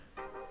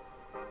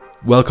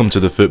Welcome to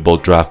the Football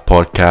Draft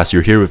Podcast.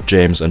 You're here with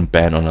James and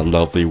Ben on a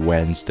lovely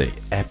Wednesday,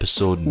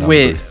 episode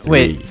number 3.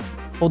 Wait,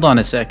 hold on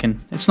a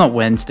second. It's not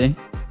Wednesday.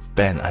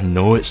 Ben, I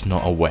know it's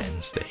not a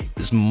Wednesday.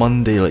 It's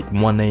Monday, like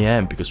 1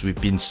 a.m. because we've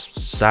been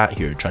sat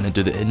here trying to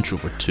do the intro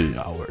for 2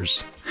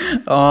 hours.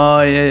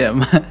 Oh,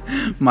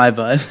 yeah, my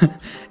bad.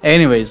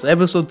 Anyways,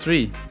 episode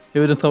 3.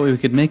 Who would have thought we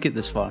could make it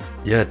this far?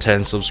 Yeah,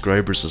 10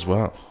 subscribers as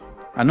well.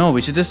 I know,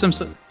 we need to do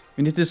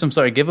some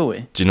sort of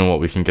giveaway. Do you know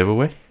what we can give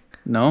away?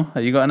 No?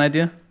 Have you got an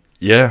idea?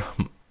 Yeah,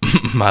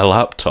 my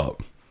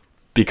laptop,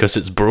 because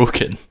it's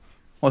broken.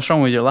 What's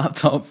wrong with your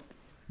laptop?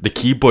 The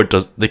keyboard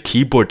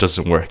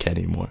doesn't work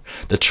anymore.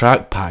 The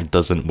trackpad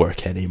doesn't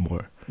work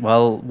anymore.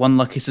 Well, one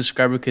lucky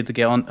subscriber could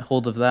get on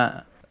hold of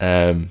that.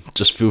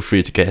 Just feel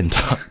free to get in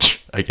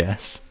touch, I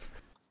guess.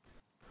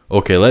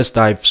 Okay, let's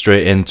dive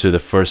straight into the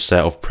first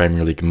set of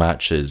Premier League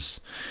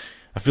matches.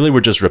 I feel like we're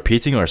just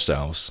repeating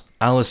ourselves.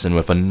 Alisson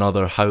with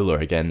another howler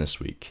again this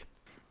week.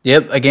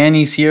 Yep, again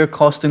he's here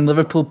costing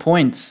Liverpool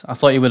points. I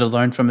thought he would have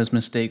learned from his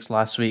mistakes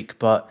last week,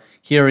 but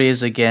here he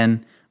is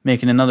again,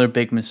 making another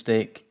big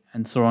mistake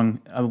and throwing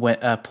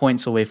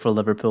points away for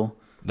Liverpool.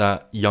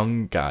 That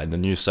young guy, the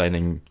new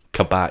signing,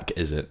 Kabak,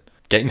 is it?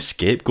 Getting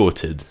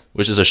scapegoated,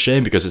 which is a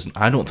shame because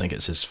I don't think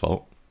it's his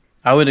fault.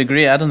 I would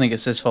agree. I don't think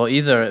it's his fault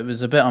either. It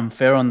was a bit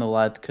unfair on the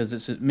lad because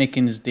it's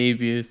making his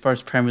debut,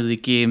 first Premier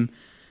League game.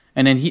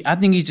 And then I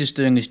think he's just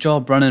doing his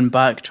job, running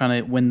back,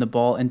 trying to win the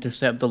ball,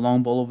 intercept the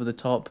long ball over the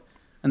top.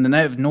 And then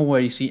out of nowhere,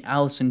 you see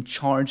Alisson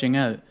charging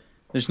out.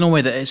 There's no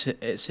way that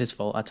it's his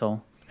fault at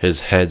all. His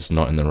head's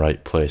not in the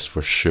right place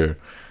for sure.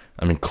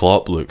 I mean,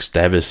 Klopp looks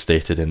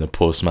devastated in the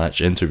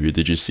post-match interview.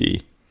 Did you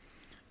see?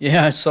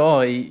 Yeah, I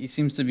saw. He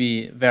seems to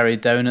be very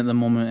down at the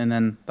moment. And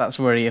then that's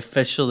where he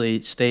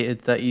officially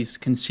stated that he's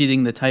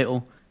conceding the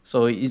title.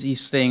 So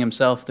he's saying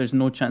himself, there's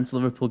no chance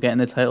Liverpool getting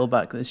the title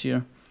back this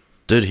year.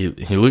 Dude,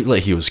 he looked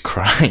like he was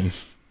crying.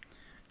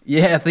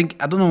 Yeah,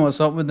 I don't know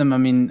what's up with him. I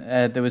mean,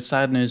 there was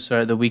sad news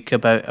throughout the week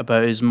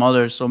about his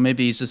mother, so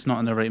maybe he's just not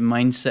in the right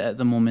mindset at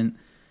the moment.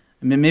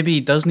 I mean, maybe he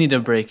does need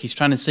a break. He's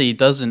trying to say he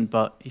doesn't,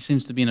 but he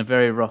seems to be in a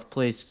very rough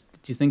place.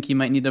 Do you think he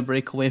might need a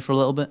break away for a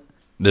little bit?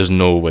 There's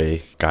no way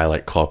a guy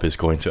like Klopp is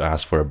going to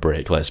ask for a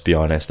break, let's be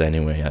honest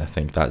anyway. I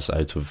think that's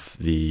out of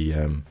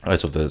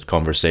the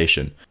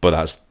conversation, but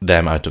that's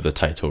them out of the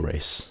title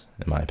race,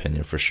 in my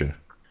opinion, for sure.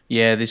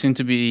 Yeah, they seem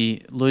to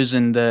be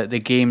losing the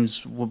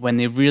games when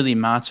they really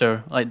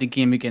matter. Like the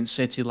game against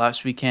City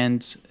last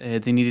weekend,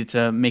 they needed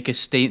to make a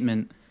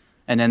statement.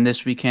 And then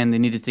this weekend, they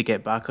needed to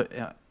get back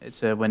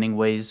to winning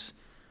ways.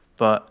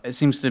 But it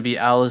seems to be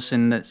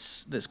Alisson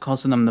that's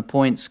costing them the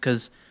points.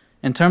 Because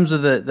in terms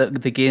of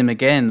the game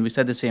again, we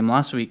said the same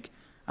last week.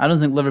 I don't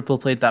think Liverpool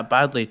played that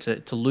badly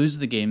to lose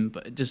the game.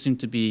 But it just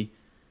seemed to be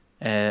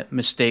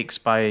mistakes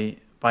by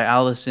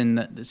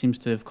Alisson that seems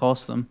to have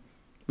cost them.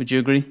 Would you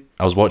agree?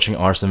 I was watching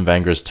Arsene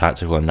Wenger's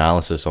tactical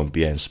analysis on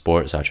BN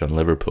Sports, actually, on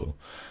Liverpool,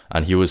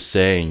 and he was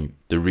saying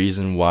the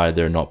reason why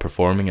they're not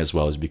performing as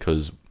well is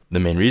because the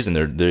main reason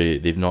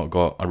they've not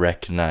got a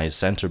recognised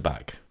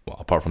centre-back, well,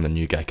 apart from the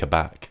new guy,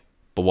 Kabak.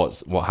 But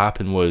what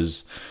happened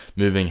was,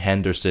 moving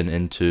Henderson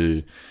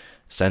into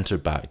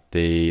centre-back,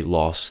 they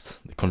lost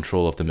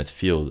control of the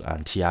midfield,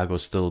 and Thiago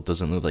still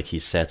doesn't look like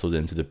he's settled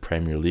into the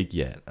Premier League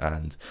yet,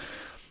 and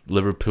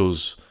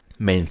Liverpool's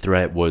main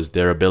threat was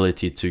their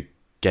ability to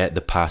get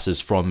the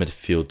passes from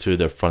midfield to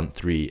their front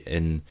three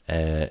in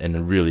a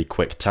really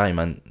quick time,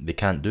 and they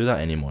can't do that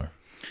anymore.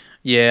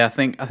 Yeah, I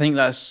think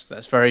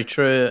that's very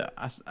true.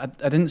 I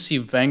didn't see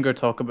Wenger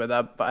talk about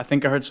that, but I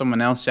think I heard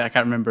someone else say, I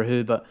can't remember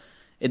who, but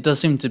it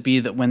does seem to be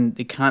that when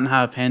they can't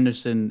have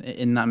Henderson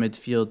in that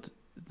midfield,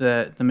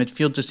 the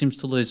midfield just seems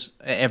to lose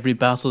every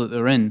battle that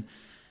they're in.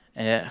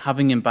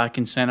 Having him back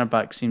in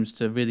centre-back seems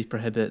to really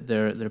prohibit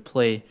their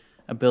play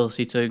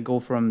ability to go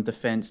from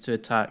defence to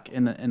attack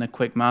in a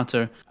quick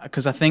matter.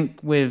 Because I think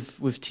with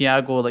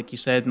Thiago, like you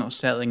said, not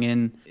settling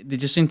in, they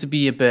just seem to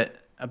be a bit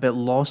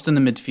lost in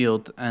the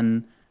midfield.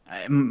 And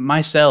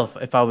myself,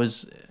 if I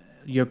was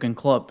Jurgen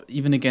Klopp,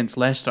 even against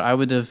Leicester, I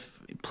would have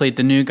played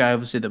the new guy,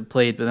 obviously, that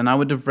played, but then I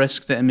would have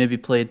risked it and maybe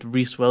played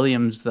Reece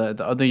Williams, the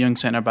other young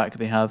centre-back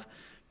they have,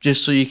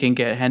 just so you can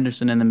get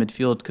Henderson in the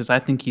midfield, because I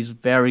think he's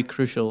very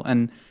crucial.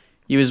 And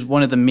he was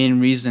one of the main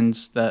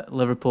reasons that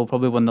Liverpool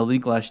probably won the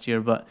league last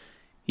year, but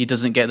he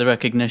doesn't get the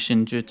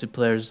recognition due to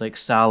players like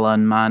Salah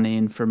and Mane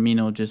and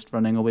Firmino just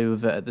running away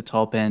with it at the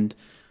top end.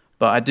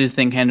 But I do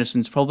think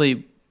Henderson's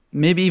probably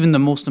maybe even the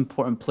most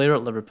important player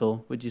at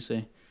Liverpool, would you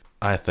say?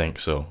 I think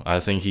so.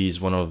 I think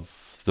he's one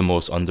of the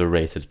most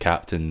underrated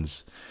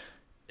captains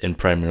in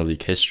Premier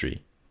League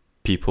history.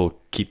 People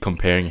keep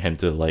comparing him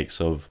to the likes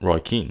of Roy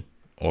Keane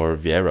or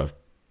Vieira,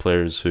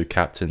 players who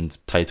captained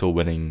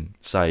title-winning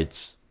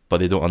sides, but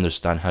they don't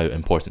understand how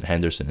important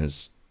Henderson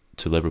is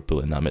to Liverpool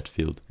in that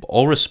midfield. But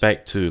all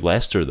respect to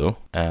Leicester though,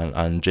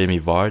 and Jamie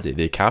Vardy,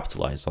 they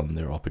capitalised on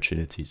their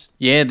opportunities.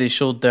 Yeah, they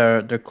showed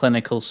their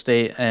clinical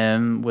state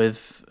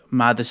with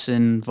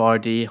Maddison,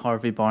 Vardy,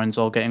 Harvey Barnes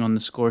all getting on the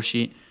score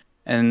sheet,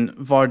 and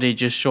Vardy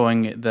just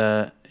showing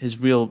his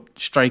real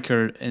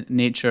striker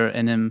nature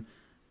in him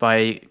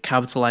by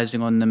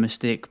capitalising on the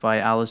mistake by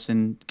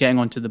Alisson getting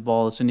onto the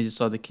ball as soon as he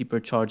saw the keeper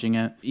charging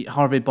out.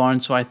 Harvey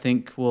Barnes, who I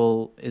think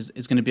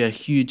is going to be a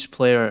huge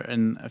player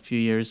in a few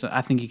years.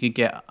 I think he could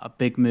get a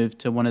big move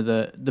to one of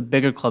the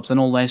bigger clubs. I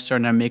know Leicester are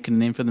now making a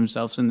name for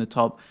themselves in the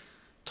top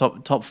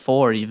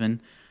four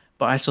even,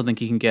 but I still think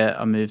he can get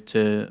a move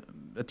to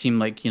a team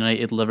like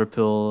United,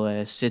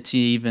 Liverpool, City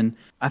even.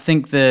 I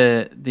think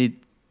they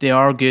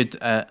are good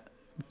at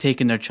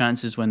taking their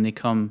chances when they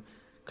come,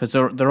 because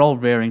they're all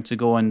raring to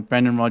go, and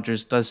Brendan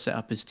Rodgers does set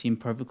up his team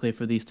perfectly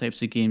for these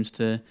types of games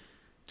to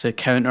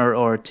counter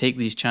or take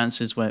these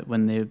chances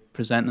when they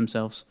present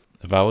themselves.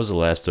 If I was a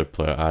Leicester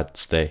player, I'd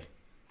stay.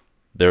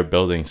 They're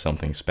building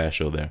something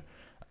special there.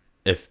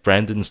 If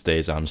Brendan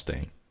stays, I'm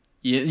staying.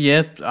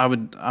 Yeah,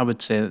 I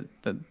would say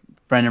that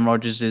Brendan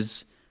Rodgers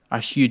is a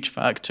huge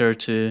factor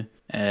to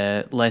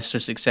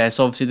Leicester's success.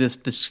 Obviously,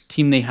 this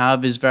team they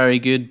have is very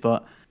good,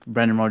 but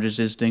Brendan Rodgers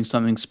is doing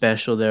something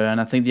special there, and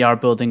I think they are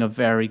building a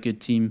very good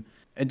team.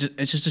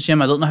 It's just a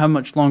shame. I don't know how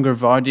much longer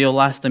Vardy will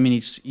last. I mean,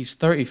 he's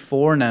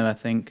 34 now, I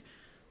think,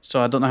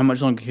 so I don't know how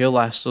much longer he'll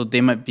last. So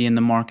they might be in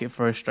the market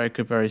for a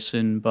striker very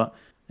soon, but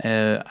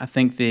I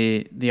think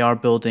they are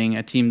building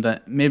a team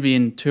that maybe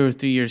in 2 or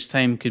 3 years'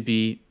 time could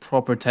be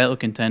proper title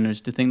contenders.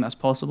 Do you think that's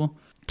possible?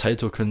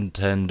 Title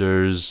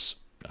contenders,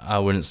 I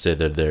wouldn't say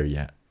they're there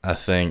yet. I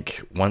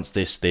think once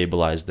they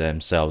stabilize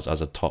themselves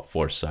as a top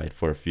 4 side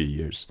for a few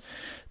years,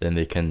 then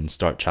they can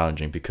start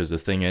challenging. Because the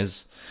thing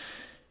is,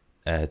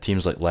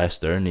 teams like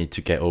Leicester need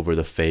to get over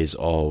the phase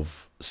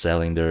of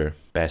selling their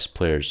best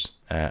players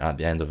at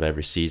the end of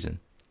every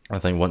season. I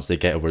think once they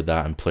get over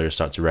that and players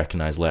start to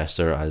recognise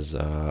Leicester as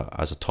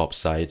a top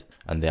side,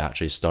 and they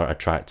actually start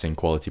attracting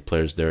quality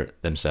players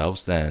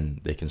themselves,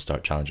 then they can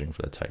start challenging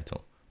for the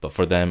title. But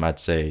for them, I'd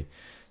say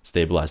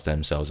stabilise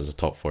themselves as a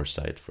top 4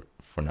 side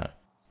for now.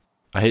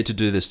 I hate to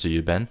do this to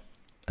you, Ben,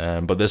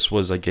 but this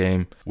was a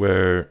game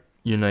where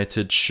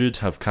United should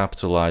have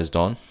capitalised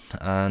on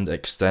and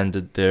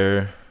extended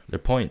their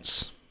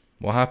points.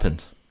 What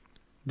happened?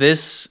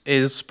 This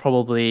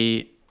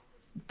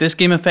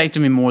game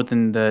affected me more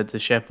than the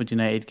Sheffield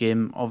United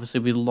game. Obviously,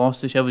 we lost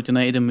to Sheffield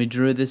United and we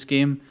drew this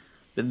game,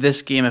 but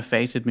this game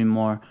affected me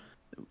more.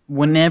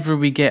 Whenever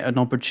we get an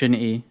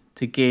opportunity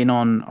to gain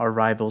on our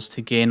rivals,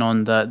 to gain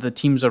on the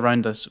teams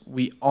around us,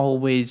 we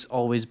always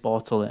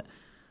bottle it.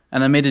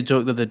 And I made a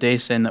joke the other day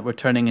saying that we're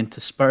turning into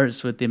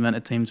Spurs with the amount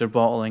of times we're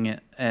bottling it.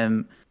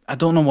 I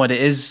don't know what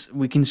it is.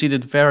 We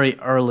conceded very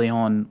early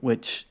on,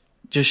 which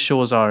just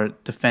shows our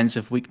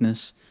defensive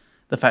weakness.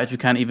 The fact we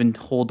can't even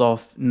hold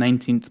off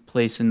 19th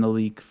place in the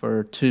league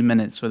for 2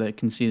 minutes without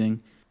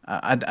conceding.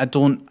 I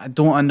don't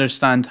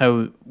understand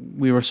how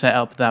we were set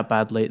up that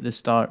badly at the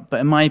start.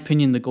 But in my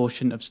opinion, the goal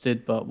shouldn't have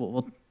stood. But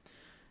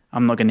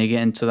I'm not going to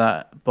get into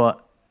that.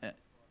 But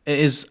it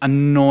is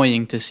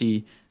annoying to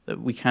see that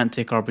we can't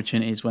take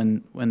opportunities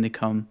when they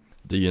come.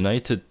 The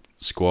United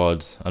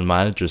squad and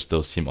managers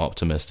still seem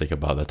optimistic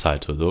about the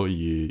title, though.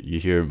 You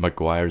hear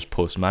Maguire's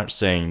post-match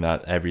saying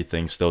that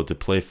everything's still to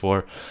play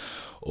for.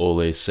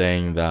 Ole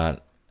saying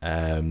that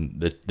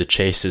the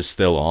chase is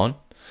still on.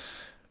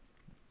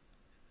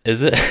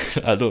 Is it?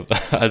 I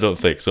don't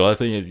think so. I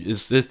think if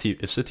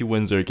City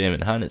wins their game in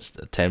hand, it's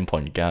a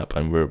 10-point gap,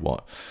 and we're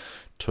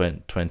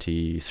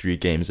 23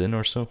 games in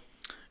or so.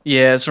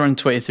 Yeah, it's around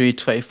 23,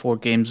 24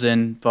 games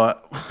in,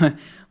 but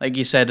like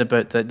you said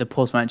about the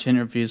post-match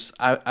interviews,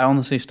 I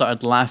honestly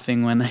started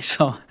laughing when I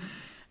saw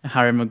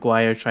Harry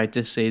Maguire try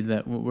to say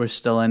that we're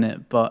still in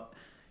it, but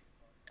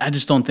I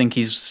just don't think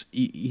he should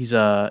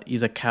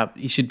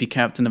be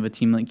captain of a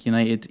team like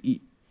United.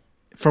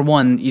 For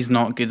one, he's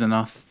not good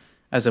enough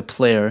as a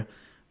player,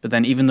 but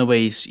then even the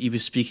way he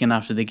was speaking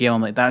after the game,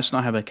 I'm like, that's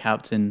not how a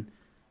captain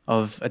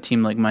of a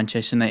team like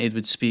Manchester United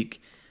would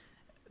speak.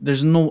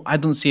 I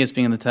don't see us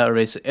being in the title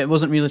race. It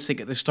wasn't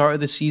realistic at the start of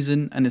the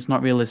season, and it's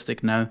not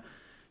realistic now.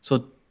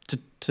 So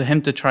to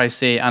him to try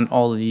say, and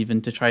Ollie even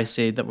to try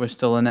say that we're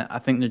still in it, I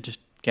think they're just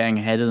getting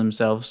ahead of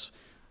themselves.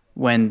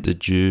 When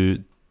did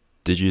you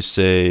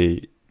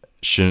say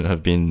shouldn't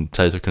have been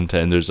title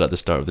contenders at the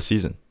start of the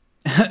season?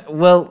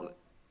 Well,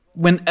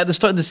 when at the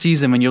start of the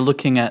season, when you're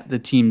looking at the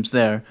teams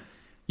there,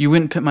 you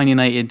wouldn't put Man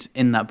United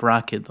in that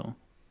bracket though.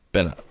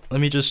 Ben, let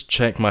me just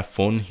check my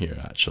phone here.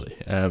 Actually,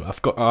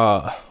 I've got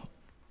a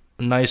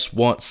nice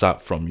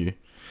WhatsApp from you.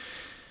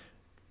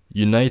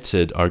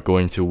 United are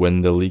going to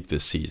win the league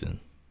this season.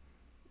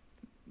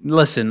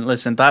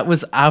 Listen, that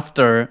was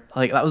after,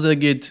 that was a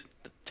good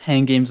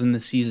 10 games in the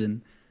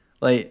season.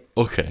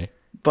 Okay.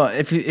 But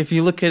if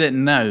you look at it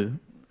now,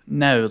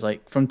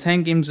 from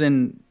 10 games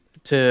in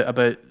to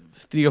about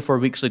 3 or 4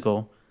 weeks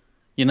ago,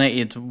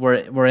 United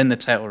were in the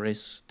title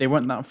race. They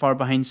weren't that far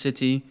behind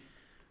City,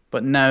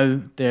 but now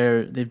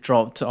they've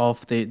dropped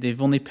off.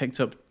 They've only picked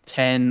up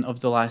 10 of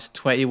the last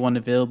 21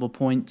 available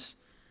points.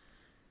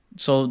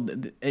 So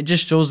it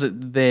just shows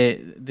that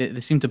they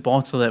seem to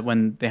bottle it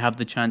when they have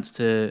the chance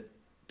to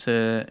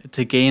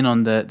gain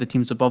on the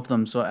teams above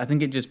them. So I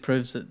think it just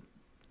proves that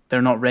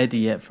they're not ready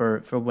yet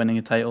for winning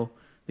a title.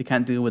 They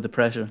can't deal with the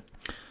pressure.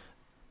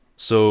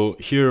 So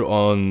here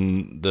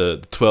on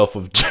the 12th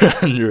of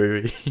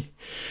January,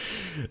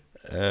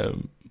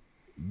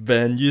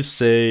 Ben, you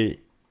say,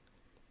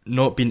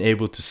 not been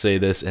able to say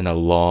this in a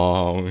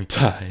long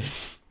time.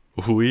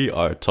 We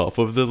are top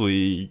of the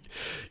league.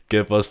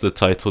 Give us the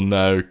title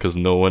now because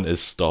no one is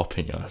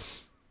stopping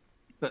us.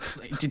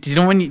 Do you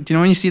know when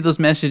you see those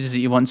messages that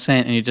you once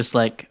sent and you're just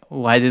like,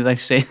 why did I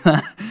say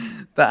that?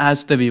 That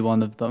has to be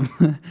one of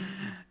them.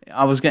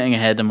 I was getting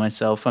ahead of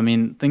myself. I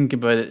mean, think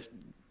about it.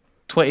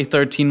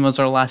 2013 was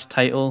our last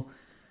title.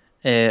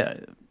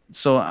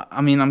 So,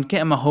 I mean, I'm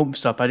getting my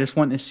hopes up. I just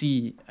want to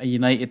see a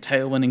United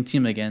title-winning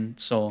team again.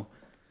 So,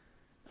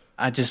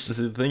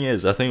 The thing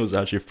is, I think it was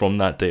actually from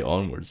that day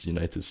onwards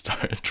United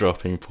started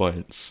dropping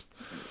points.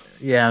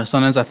 Yeah,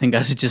 sometimes I think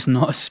I should just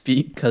not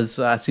speak because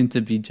I seem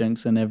to be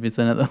jinxing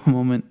everything at the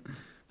moment.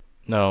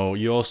 Now,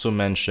 you also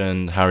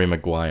mentioned Harry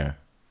Maguire.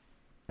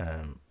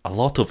 A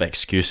lot of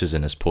excuses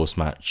in his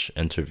post-match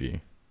interview.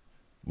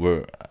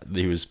 Where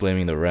he was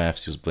blaming the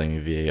refs, he was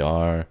blaming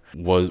VAR.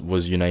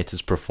 Was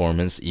United's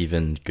performance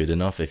even good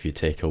enough if you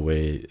take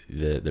away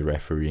the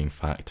refereeing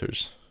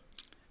factors?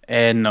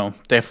 No,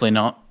 definitely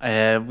not.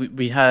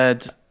 We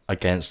had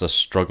against a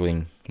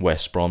struggling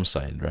West Brom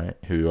side, right,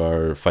 who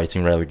are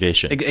fighting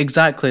relegation.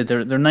 Exactly,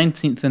 they're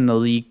 19th in the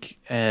league.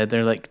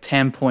 They're like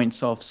 10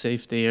 points off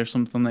safety or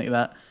something like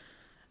that.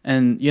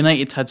 And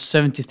United had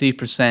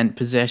 73%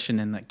 possession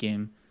in that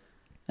game,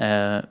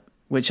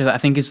 which I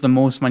think is the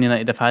most Man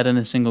United have had in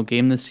a single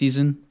game this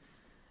season.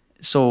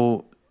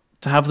 So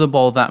to have the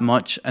ball that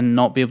much and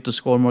not be able to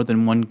score more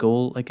than one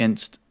goal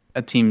against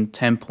a team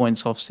 10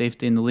 points off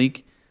safety in the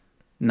league,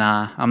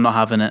 nah, I'm not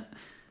having it.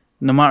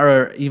 No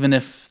matter, even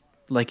if,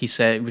 like he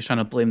said, he was trying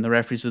to blame the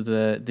referees of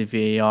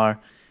the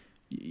VAR,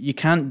 you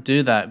can't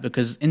do that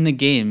because in the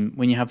game,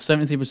 when you have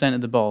 73%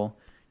 of the ball,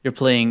 you're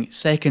playing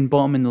second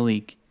bottom in the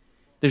league.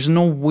 There's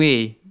no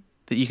way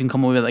that you can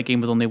come away with that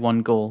game with only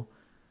one goal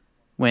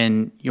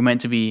when you're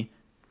meant to be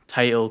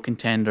title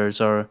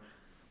contenders or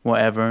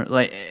whatever.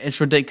 Like,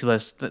 it's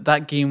ridiculous.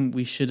 That game,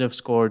 we should have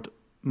scored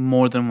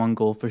more than one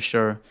goal for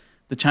sure.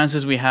 The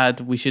chances we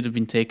had, we should have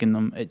been taking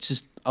them. It's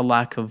just a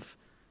lack of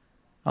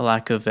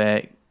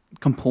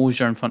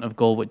composure in front of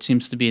goal, which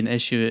seems to be an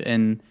issue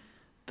in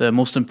the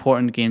most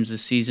important games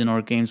this season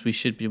or games we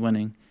should be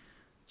winning.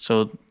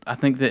 So I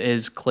think that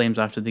his claims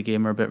after the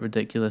game are a bit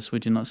ridiculous,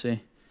 would you not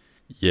say?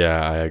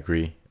 Yeah, I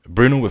agree.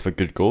 Bruno with a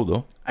good goal,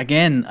 though.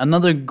 Again,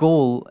 another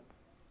goal,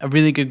 a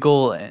really good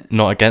goal.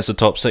 Not against the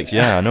top six,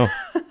 yeah, I know.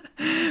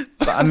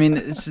 But I mean,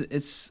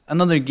 it's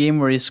another game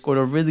where he scored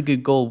a really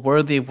good goal,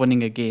 worthy of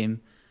winning a game,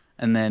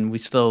 and then we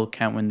still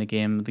can't win the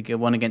game. The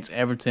one against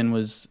Everton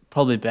was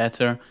probably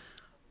better,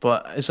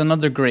 but it's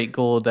another great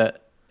goal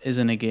that is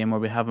in a game where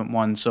we haven't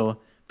won,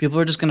 so people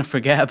are just going to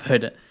forget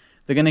about it.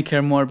 They're going to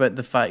care more about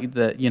the fact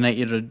that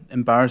United are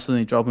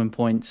embarrassingly dropping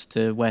points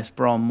to West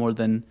Brom more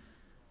than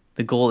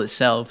the goal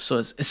itself. So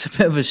it's a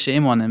bit of a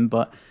shame on him,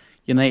 but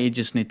United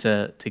just need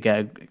to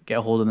get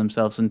a hold of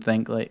themselves and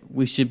think, like,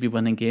 we should be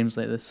winning games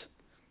like this.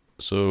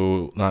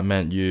 So that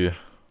meant you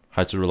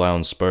had to rely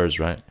on Spurs,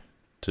 right,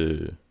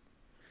 to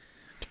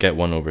get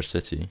one over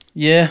City.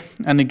 Yeah,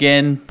 and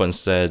again, but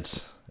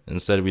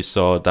instead we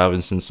saw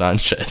Davinson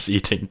Sanchez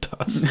eating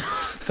dust.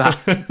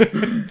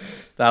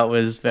 that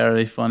was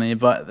very funny.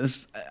 But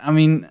it's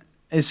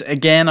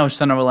again, I was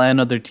trying to rely on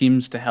other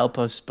teams to help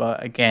us,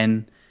 but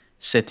again,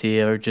 City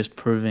are just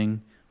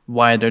proving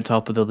why they're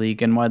top of the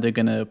league and why they're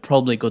going to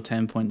probably go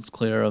 10 points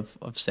clear of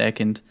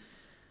second.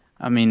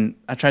 I mean,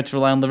 I tried to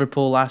rely on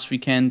Liverpool last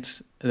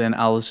weekend, then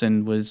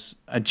Alisson was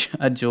a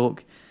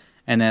joke.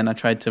 And then I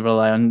tried to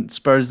rely on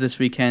Spurs this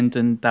weekend,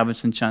 and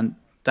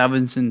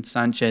Davinson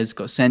Sanchez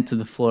got sent to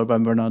the floor by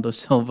Bernardo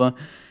Silva,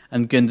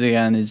 and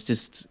Gundogan is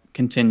just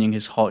continuing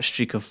his hot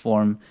streak of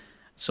form.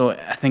 So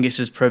I think it's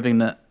just proving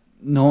that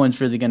no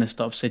one's really going to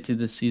stop City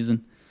this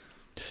season.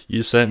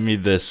 You sent me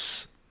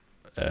this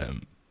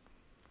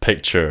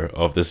picture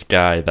of this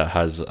guy that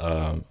has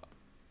a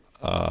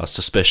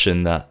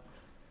suspicion that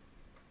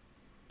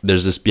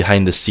there's this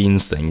behind the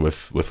scenes thing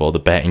with all the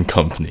betting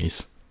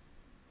companies.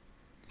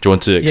 Do you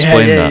want to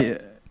explain that? Yeah.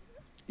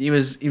 He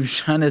was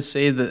trying to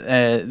say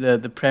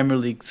that the Premier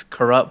League's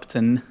corrupt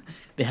and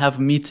they have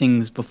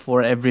meetings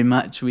before every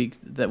match week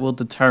that will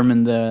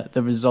determine the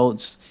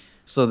results,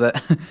 so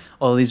that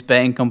all these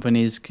betting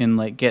companies can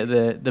like get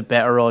the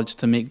better odds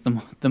to make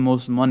the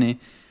most money.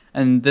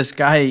 And this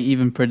guy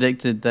even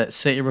predicted that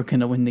City were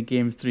going to win the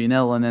game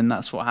 3-0, and then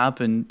that's what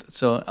happened.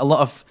 So a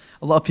lot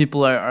of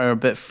people are a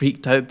bit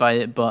freaked out by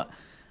it, but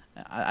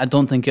I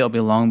don't think it'll be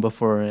long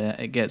before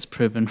it gets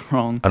proven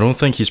wrong. I don't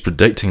think he's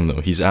predicting,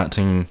 though. He's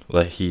acting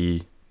like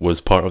he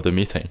was part of the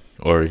meeting,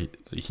 or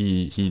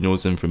he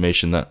knows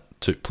information that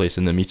took place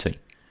in the meeting.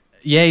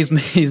 Yeah,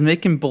 he's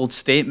making bold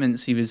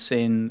statements. He was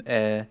saying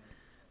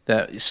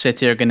that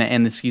City are going to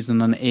end the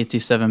season on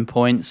 87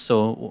 points,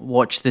 so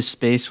watch this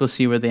space. We'll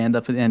see where they end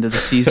up at the end of the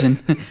season.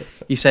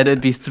 He said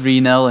it'd be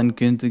 3-0 and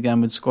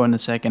Gundogan would score in the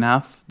second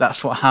half.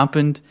 That's what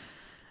happened.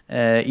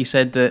 He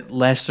said that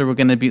Leicester were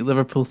going to beat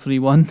Liverpool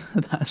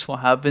 3-1. That's what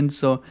happened.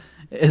 So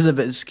it is a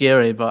bit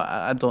scary, but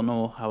I don't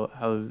know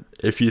how.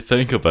 If you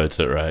think about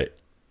it, right,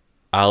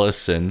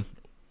 Allison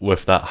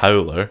with that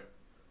howler,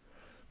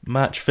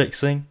 match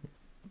fixing,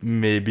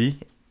 maybe,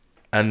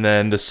 and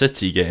then the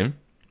City game,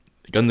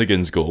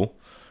 Gundogan's goal,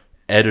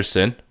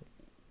 Ederson,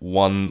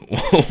 one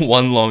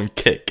one long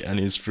kick and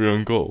he's through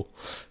on goal.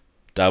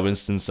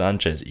 Davinson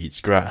Sanchez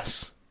eats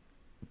grass.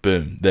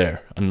 Boom,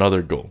 there,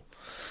 another goal.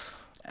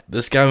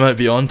 This guy might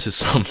be onto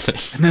something.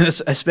 And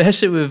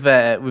especially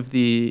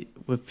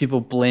with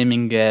people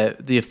blaming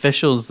the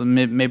officials, and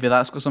maybe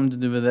that's got something to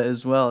do with it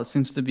as well. It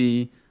seems to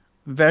be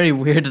very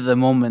weird at the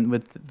moment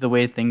with the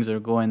way things are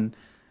going.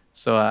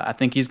 So I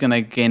think he's going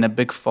to gain a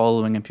big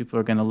following, and people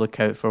are going to look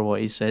out for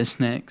what he says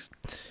next.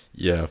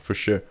 Yeah, for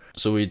sure.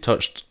 So we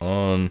touched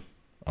on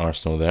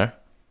Arsenal there.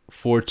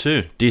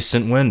 4-2,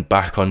 decent win,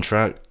 back on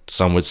track.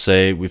 Some would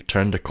say we've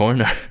turned a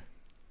corner.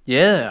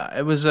 Yeah,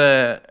 it was.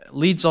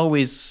 Leeds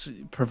always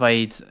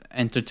provide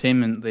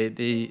entertainment.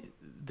 They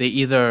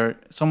either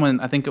someone,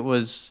 I think it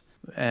was,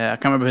 I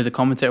can't remember who the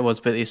commentator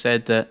was, but they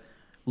said that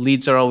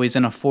Leeds are always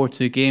in a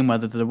 4-2 game,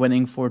 whether they're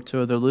winning 4-2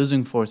 or they're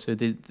losing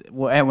 4-2.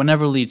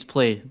 Whenever Leeds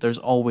play, there's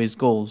always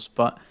goals.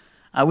 But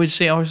I would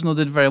say Arsenal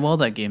did very well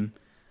that game.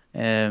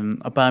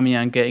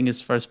 Aubameyang getting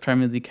his first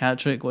Premier League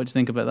hat-trick. What do you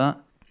think about that?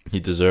 He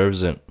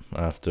deserves it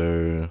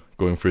after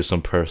going through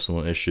some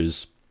personal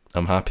issues.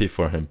 I'm happy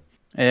for him.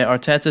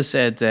 Arteta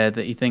said that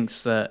he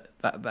thinks that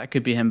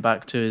could be him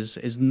back to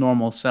his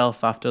normal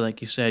self after,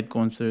 like you said,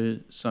 going through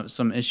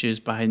some issues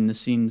behind the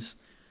scenes.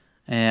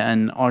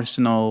 And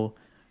Arsenal,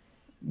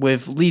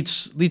 with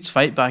Leeds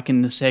fight back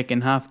in the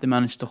second half, they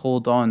managed to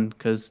hold on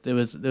because there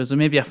was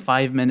maybe a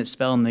 5-minute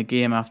spell in the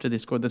game after they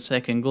scored the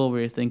second goal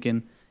where you're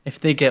thinking if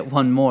they get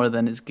one more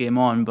then it's game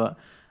on. But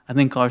I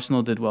think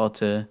Arsenal did well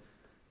to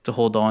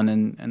hold on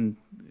and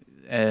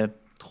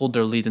hold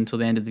their lead until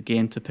the end of the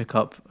game to pick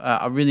up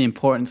a really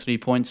important 3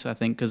 points, I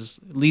think,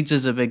 because Leeds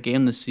is a big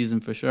game this season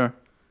for sure.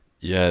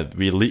 Yeah,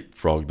 we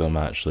leapfrogged them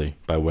actually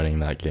by winning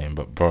that game.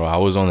 But bro, I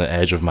was on the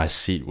edge of my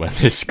seat when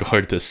they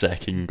scored the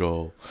second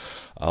goal.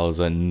 I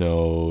was like,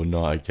 no,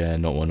 not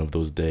again, not one of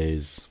those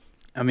days.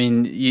 I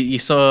mean,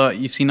 you've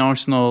seen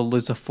Arsenal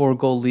lose a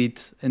 4-goal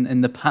lead in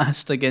the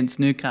past against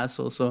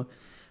Newcastle, so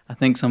I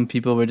think some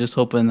people were just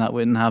hoping that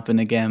wouldn't happen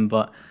again,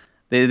 but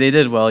they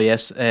did well,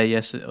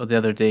 the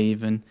other day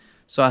even.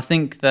 So I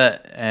think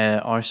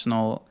that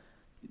Arsenal,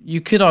 you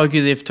could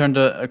argue they've turned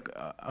a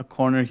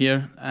corner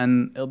here,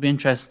 and it'll be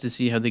interesting to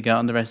see how they get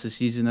on the rest of the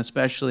season,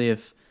 especially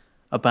if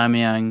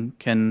Aubameyang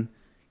can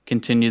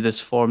continue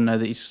this form now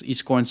that he's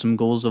scoring some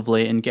goals of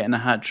late and getting a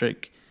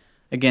hat-trick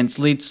against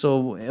Leeds.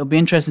 So it'll be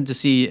interesting to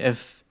see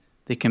if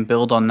they can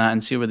build on that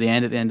and see where they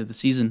end at the end of the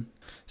season.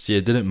 See,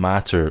 it didn't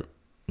matter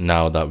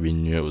now that we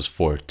knew it was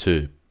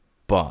 4-2,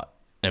 but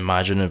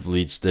imagine if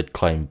Leeds did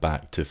climb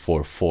back to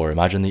 4-4.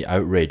 Imagine the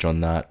outrage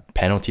on that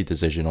penalty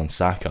decision on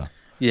Saka.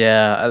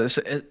 Yeah,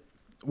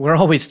 we're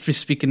always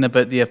speaking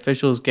about the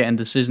officials getting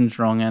decisions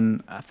wrong,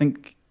 and I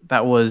think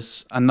that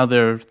was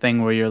another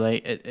thing where you're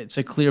like, it's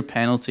a clear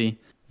penalty.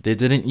 They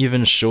didn't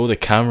even show the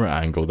camera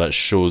angle that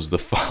shows the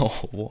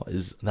foul. What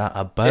is that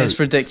about? It's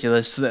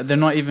ridiculous. They're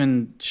not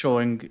even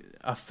showing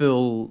a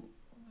full...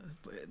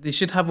 They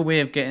should have a way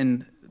of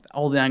getting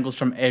all the angles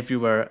from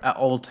everywhere at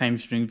all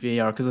times during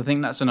VAR, because I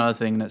think that's another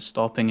thing that's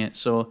stopping it.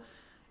 So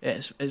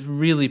it's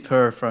really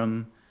poor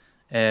from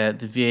the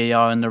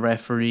VAR and the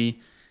referee.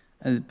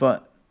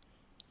 But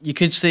you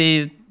could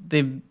say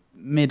they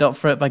made up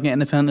for it by getting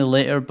a penalty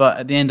later, but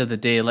at the end of the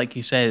day, like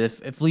you said,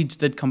 if Leeds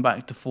did come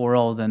back to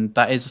 4-4, then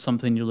that is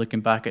something you're looking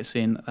back at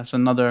saying that's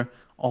another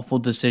awful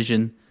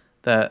decision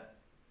that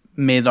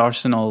made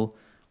Arsenal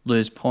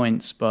lose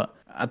points. But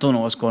I don't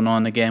know what's going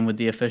on again with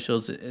the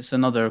officials. It's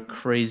another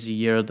crazy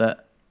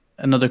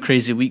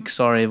week,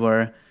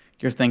 where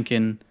you're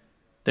thinking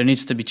there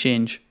needs to be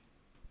change.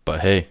 But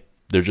hey,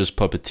 they're just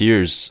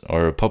puppeteers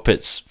or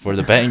puppets for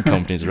the betting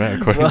companies, right?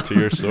 According to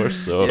your source.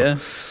 So yeah.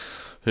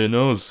 Who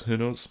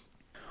knows?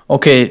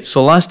 Okay,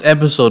 so last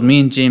episode, me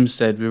and James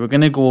said we were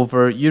going to go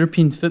over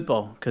European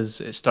football because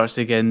it starts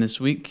again this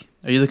week.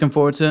 Are you looking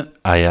forward to it?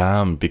 I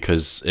am,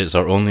 because it's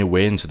our only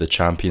way into the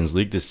Champions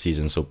League this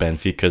season, so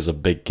Benfica is a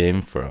big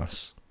game for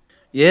us.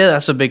 Yeah,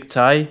 that's a big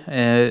tie.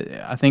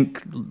 I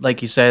think,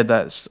 like you said,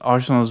 that's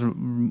Arsenal's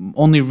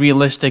only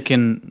realistic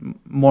and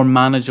more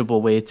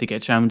manageable way to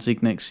get Champions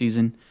League next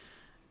season.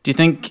 Do you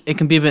think it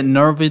can be a bit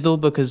nervy, though,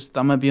 because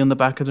that might be on the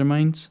back of their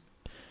minds?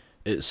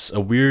 It's a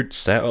weird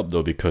setup,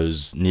 though,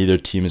 because neither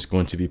team is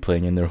going to be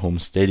playing in their home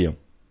stadium.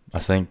 I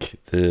think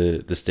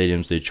the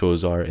stadiums they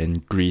chose are in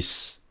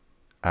Greece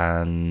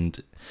and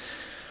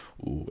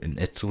in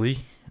Italy,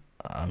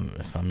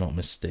 if I'm not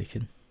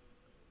mistaken.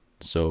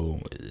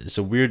 So it's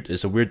a weird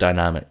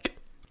dynamic.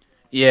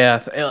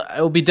 Yeah,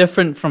 it'll be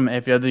different from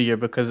every other year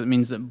because it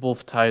means that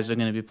both ties are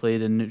going to be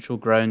played in neutral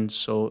ground.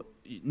 So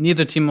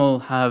neither team will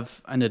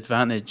have an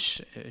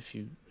advantage, if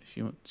you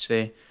want to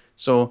say.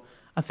 So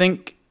I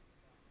think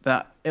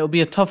that it'll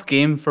be a tough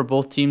game for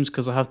both teams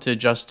because they'll have to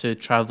adjust to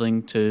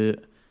travelling to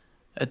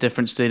a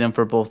different stadium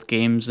for both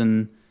games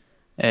and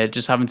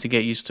just having to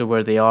get used to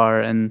where they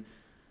are. And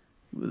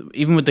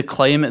even with the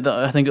climate,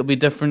 that I think it'll be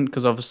different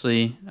because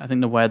obviously I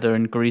think the weather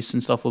in Greece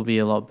and stuff will be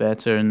a lot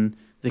better and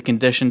the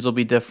conditions will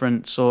be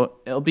different. So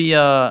it'll be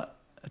a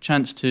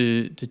chance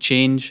to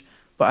change.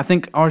 But I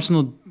think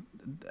Arsenal,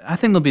 I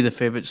think they'll be the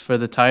favourites for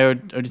the tie, or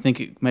do you think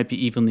it might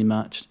be evenly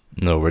matched?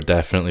 No, we're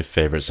definitely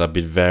favourites. I'd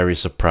be very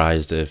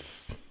surprised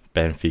if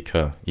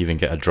Benfica even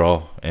get a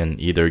draw in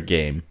either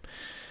game.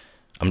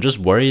 I'm just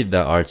worried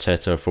that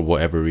Arteta, for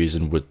whatever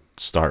reason, would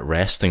start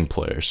resting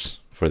players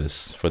for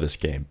this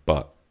game.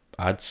 But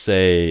I'd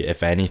say,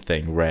 if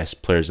anything,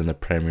 rest players in the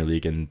Premier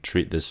League and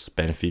treat this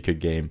Benfica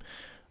game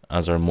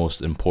as our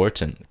most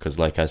important. Because,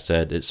 like I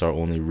said, it's our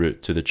only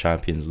route to the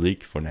Champions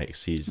League for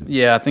next season.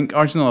 Yeah, I think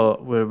Arsenal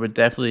would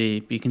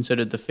definitely be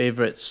considered the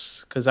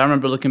favourites because I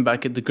remember looking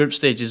back at the group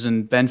stages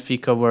and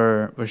Benfica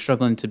were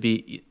struggling to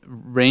beat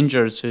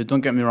Rangers, who,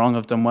 don't get me wrong,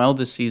 have done well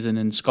this season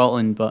in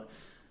Scotland, but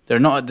they're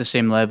not at the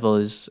same level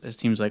as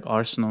teams like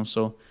Arsenal.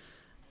 So,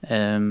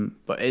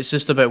 but it's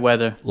just about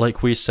whether.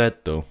 Like we said,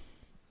 though,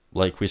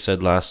 like we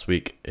said last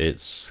week,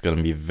 it's going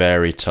to be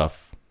very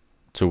tough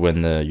to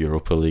win the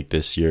Europa League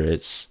this year.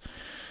 It's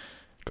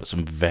got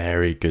some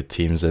very good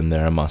teams in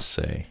there, I must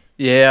say.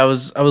 Yeah, I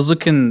was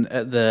looking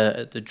at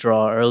the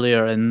draw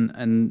earlier,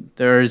 and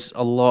there's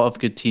a lot of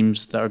good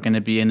teams that are going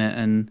to be in it,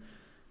 and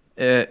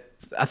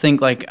I think,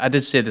 like I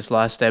did say this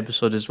last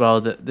episode as well,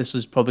 that this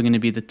is probably going to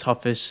be the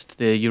toughest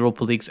the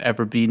Europa League's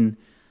ever been,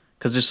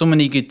 because there's so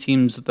many good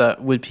teams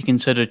that would be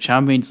considered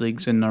Champions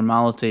Leagues in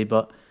normality,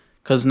 but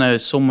because now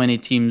so many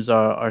teams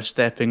are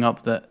stepping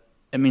up, that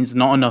it means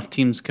not enough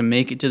teams can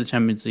make it to the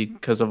Champions League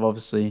because of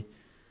obviously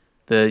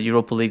the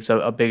Europa League's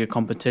a bigger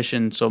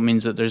competition, so it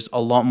means that there's a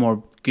lot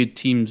more good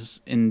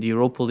teams in the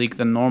Europa League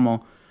than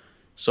normal.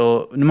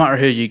 So no matter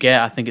who you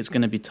get, I think it's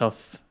going to be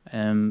tough.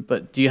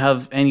 But do you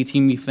have any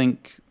team you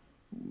think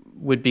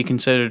would be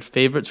considered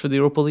favourites for the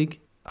Europa League?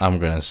 I'm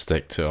going to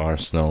stick to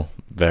Arsenal.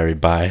 Very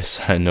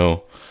biased, I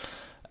know.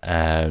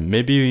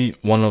 Maybe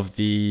one of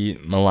the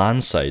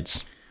Milan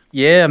sides.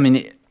 Yeah, I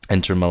mean,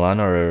 Inter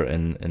Milan are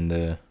in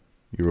the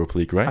Europa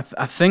League, right?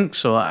 I think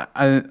so.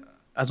 I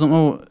don't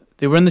know.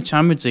 They were in the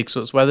Champions League, so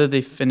it's whether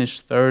they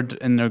finished third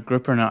in their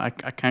group or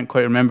not. I can't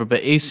quite remember, but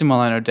AC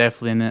Milan are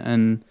definitely in it,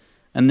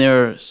 and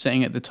they're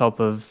sitting at the top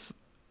of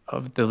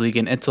the league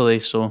in Italy.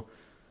 So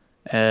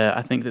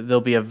I think that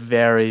they'll be a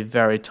very,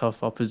 very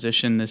tough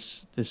opposition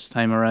this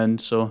time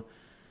around. So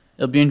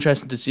it'll be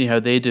interesting to see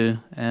how they do.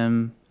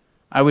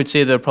 I would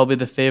say they're probably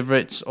the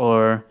favourites,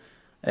 or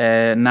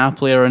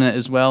Napoli are in it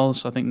as well.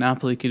 So I think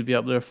Napoli could be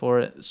up there for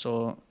it.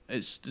 So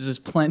there's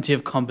plenty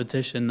of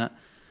competition that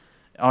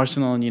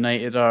Arsenal and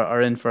United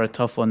are in for a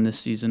tough one this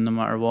season, no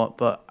matter what.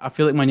 But I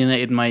feel like Man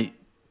United might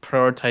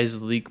prioritise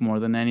the league more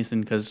than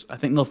anything because I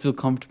think they'll feel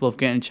comfortable of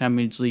getting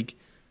Champions League,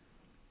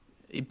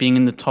 being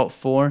in the top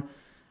four.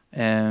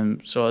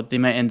 So they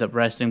might end up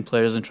resting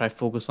players and try to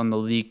focus on the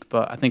league.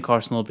 But I think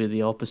Arsenal will be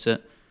the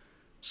opposite.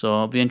 So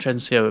it'll be interesting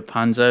to see how it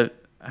pans out.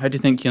 How do you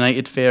think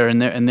United fare in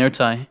their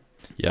tie?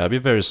 Yeah, I'd be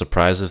very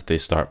surprised if they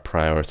start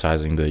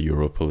prioritising the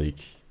Europa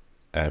League.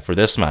 For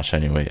this match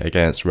anyway,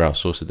 against Real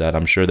Sociedad.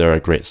 I'm sure they're a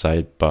great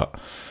side, but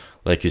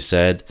like you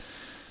said,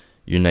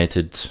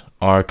 United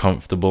are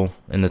comfortable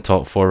in the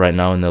top four right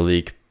now in the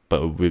league,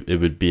 but it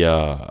would be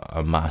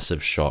a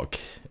massive shock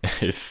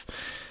if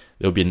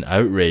there'll be an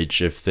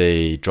outrage if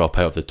they drop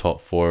out of the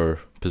top four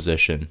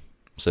position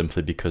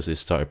simply because they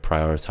started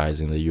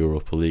prioritising the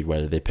Europa League,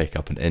 whether they pick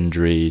up an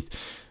injury,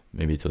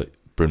 maybe to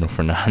Bruno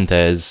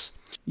Fernandes.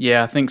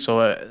 Yeah, I think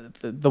so.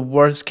 The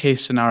worst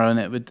case scenario,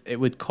 and it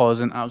would cause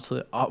an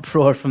absolute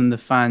uproar from the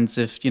fans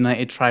if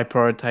United try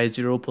prioritise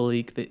Europa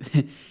League.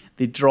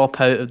 They drop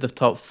out of the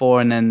top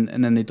four and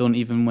then they don't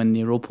even win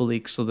the Europa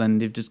League. So then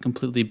they've just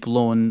completely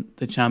blown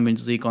the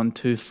Champions League on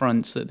two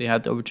fronts that they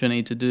had the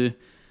opportunity to do.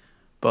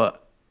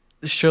 But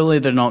surely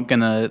they're not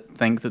gonna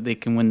think that they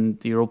can win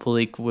the Europa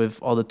League with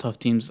all the tough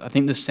teams. I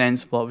think the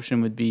sensible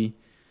option would be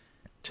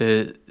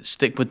to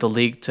stick with the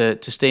league to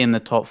stay in the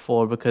top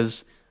four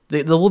because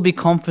they will be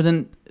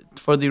confident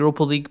for the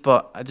Europa League,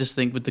 but I just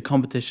think with the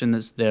competition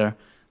that's there,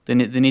 they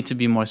need to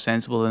be more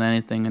sensible than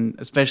anything, and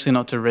especially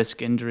not to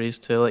risk injuries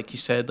to, like you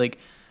said, like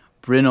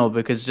Bruno,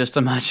 because just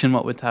imagine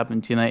what would happen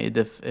to United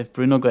if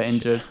Bruno got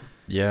injured.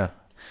 Yeah.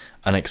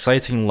 An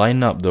exciting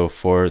lineup though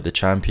for the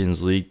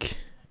Champions League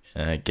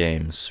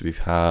games. We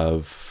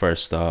have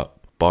first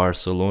up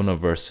Barcelona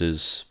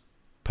versus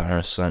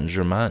Paris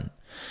Saint-Germain.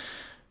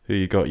 Who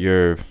you got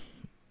your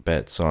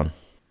bets on?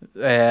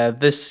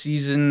 This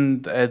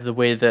season, the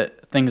way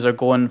that things are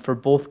going for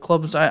both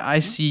clubs, I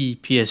see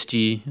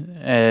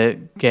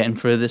PSG getting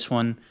through this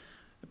one.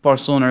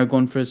 Barcelona are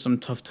going through some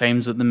tough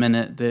times at the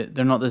minute.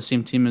 They're not the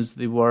same team as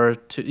they were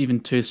even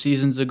 2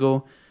 seasons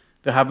ago.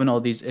 They're having all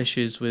these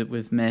issues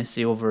with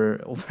Messi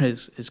over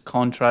his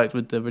contract,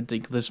 with the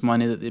ridiculous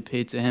money that they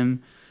pay to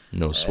him.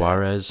 No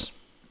Suarez.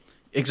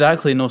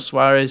 Exactly, no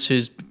Suarez,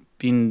 who's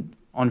been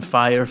on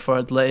fire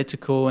for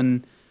Atletico,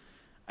 and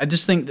I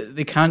just think that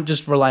they can't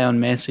just rely on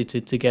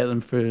Messi to get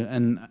them through,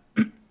 and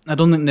I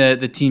don't think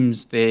the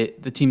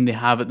team they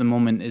have at the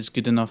moment is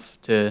good enough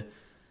to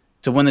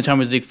to win the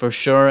Champions League for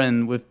sure.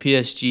 And with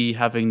PSG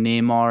having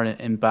Neymar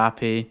and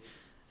Mbappe,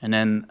 and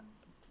then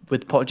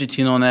with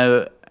Pochettino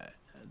now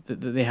that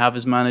they have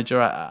as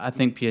manager, I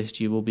think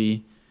PSG will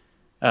be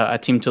a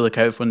team to look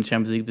out for in the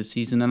Champions League this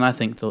season, and I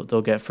think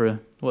they'll get through.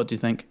 What do you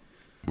think?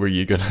 Were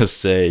you gonna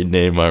say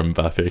Neymar,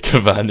 Mbappe,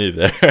 Cavani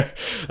there?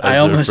 I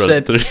almost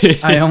said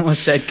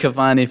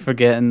Cavani,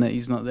 forgetting that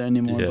he's not there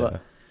anymore. Yeah.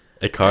 But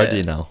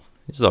Icardi now.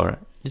 He's alright.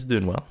 He's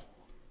doing well.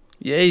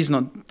 Yeah, he's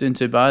not doing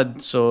too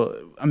bad.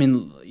 So, I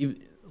mean,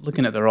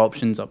 looking at their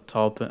options up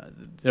top,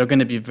 they're going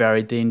to be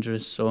very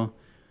dangerous. So,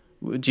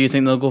 do you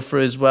think they'll go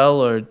through as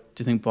well, or do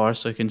you think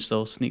Barca can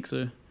still sneak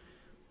through?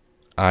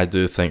 I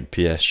do think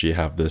PSG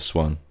have this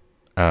one.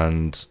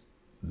 And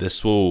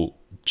this will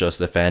just,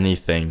 if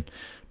anything,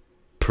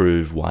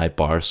 prove why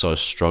Barca is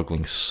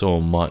struggling so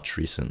much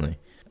recently.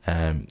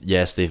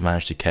 Yes, they've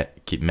managed to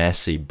keep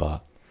Messi,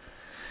 but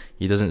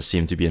he doesn't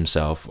seem to be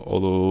himself.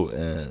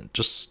 Although,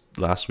 just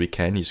last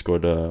weekend, he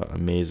scored an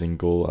amazing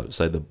goal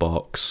outside the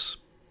box.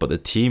 But the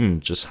team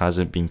just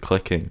hasn't been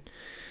clicking.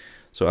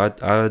 So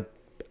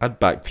I'd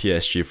back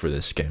PSG for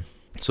this game.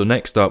 So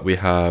next up, we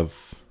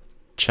have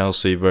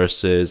Chelsea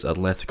versus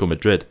Atletico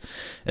Madrid.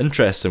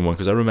 Interesting one,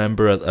 because I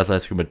remember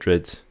Atletico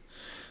Madrid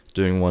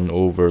doing one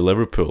over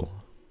Liverpool.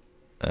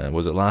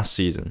 Was it last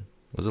season?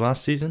 Was it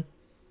last season?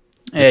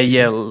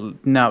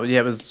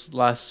 It was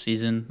last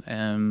season.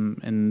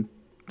 In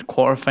the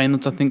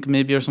quarterfinals, I think,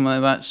 maybe, or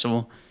something like that.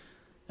 So,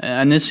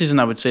 and this season,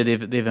 I would say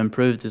they've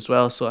improved as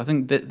well. So I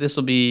think this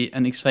will be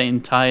an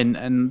exciting tie,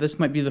 and this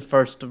might be the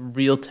first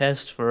real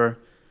test for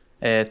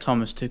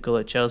Thomas Tuchel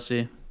at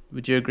Chelsea.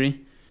 Would you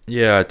agree?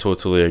 Yeah, I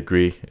totally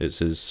agree. It's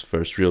his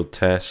first real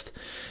test.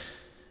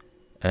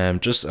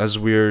 Just as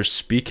we're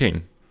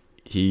speaking,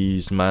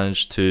 he's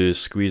managed to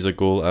squeeze a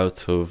goal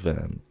out of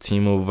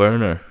Timo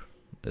Werner.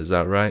 Is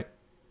that right?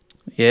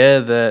 Yeah,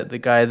 the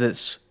guy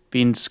that's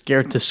been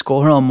scared to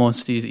score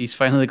almost. He's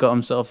finally got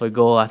himself a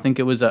goal. I think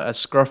it was a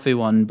scruffy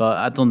one, but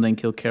I don't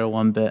think he'll care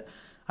one bit.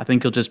 I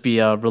think he'll just be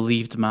a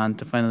relieved man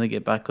to finally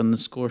get back on the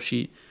score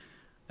sheet.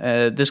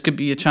 This could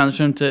be a chance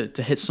for him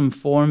to hit some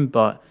form,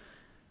 but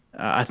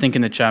I think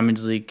in the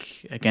Champions League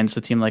against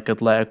a team like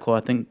Atletico,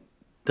 I think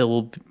they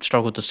will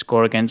struggle to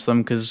score against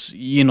them because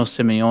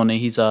Simeone,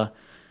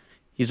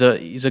 he's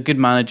a good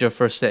manager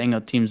for setting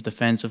up teams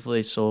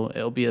defensively. So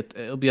it'll be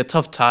a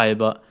tough tie,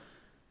 but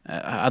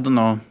I don't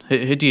know.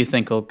 Who do you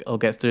think will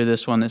get through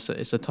this one? It's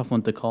a tough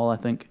one to call, I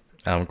think.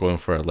 I'm going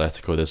for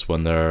Atletico this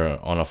one. They're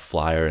on a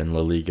flyer in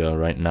La Liga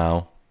right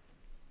now.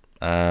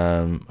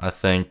 I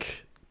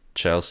think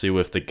Chelsea,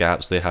 with the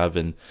gaps they have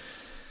in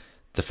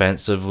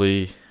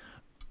defensively,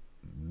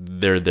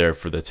 they're there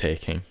for the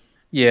taking.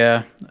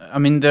 Yeah, I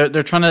mean they're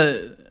trying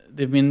to.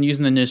 They've been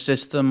using a new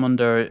system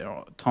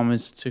under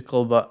Thomas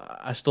Tuchel, but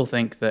I still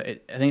think that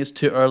I think it's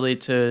too early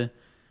to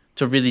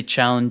really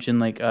challenge in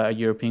like a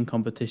European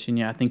competition.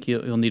 Yeah, I think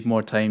he'll need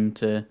more time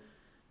to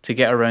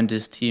get around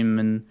his team,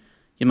 and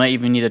he might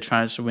even need a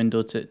transfer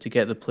window to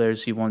get the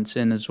players he wants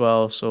in as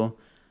well. So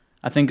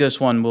I think this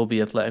one will be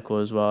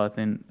Atletico as well. I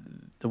think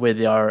the way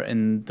they are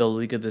in the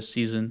Liga this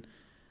season,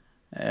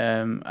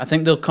 I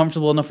think they're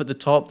comfortable enough at the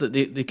top that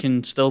they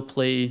can still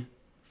play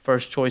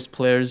first choice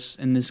players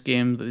in this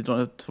game, that they don't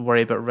have to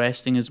worry about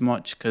resting as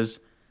much, because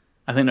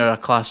I think they're a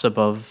class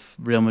above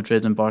Real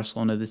Madrid and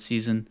Barcelona this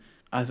season.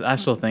 I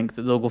still think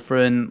that they'll go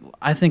through, and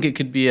I think it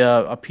could be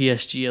a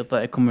PSG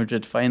Atletico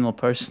Madrid final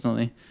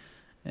personally.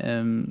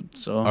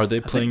 So are they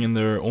playing in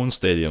their own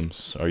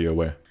stadiums? Are you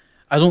aware?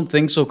 I don't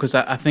think so, because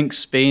I think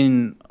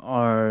Spain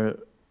are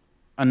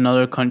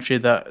another country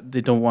that they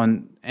don't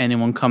want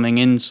anyone coming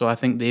in. So I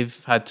think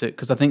they've had to,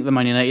 because I think the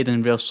Man United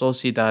and Real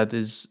Sociedad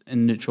is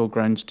in neutral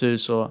grounds too.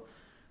 So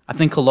I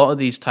think a lot of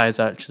these ties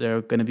actually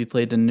are going to be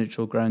played in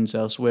neutral grounds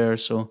elsewhere.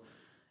 So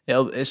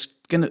it's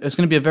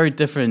gonna be a very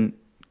different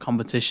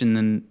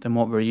competition than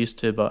what we're used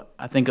to. But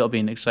I think it'll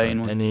be an exciting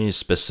one. Any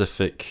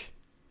specific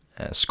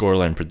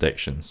scoreline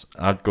predictions?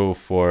 I'd go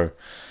for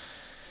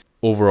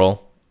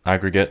overall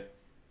aggregate.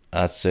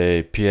 I'd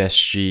say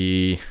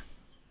PSG,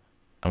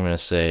 I'm going to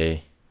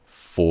say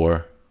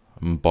 4,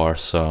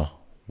 Barca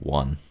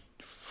 1.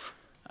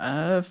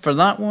 For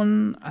that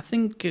one, I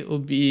think it will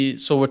be,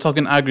 so we're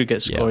talking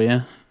aggregate score,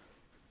 yeah?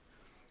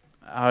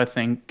 I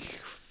think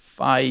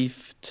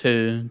 5-2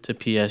 to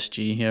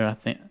PSG here. I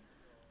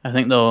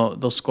think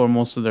they'll score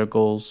most of their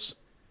goals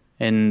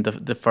in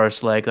the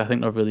first leg. I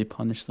think they'll really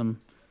punish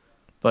them.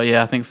 But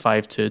yeah, I think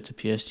 5-2 to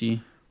PSG.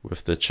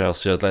 With the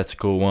Chelsea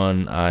Atletico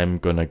one, I'm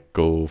going to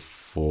go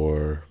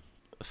for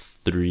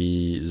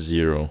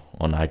 3-0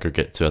 on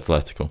aggregate to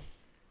Atletico.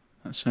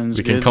 That sounds good.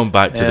 We can good. come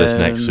back to this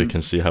next week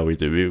and see how we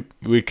do.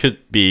 We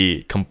could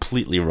be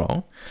completely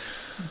wrong.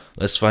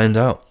 Let's find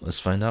out.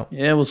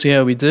 Yeah, we'll see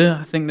how we do.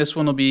 I think this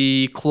one will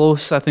be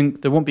close. I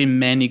think there won't be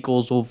many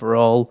goals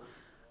overall.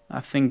 I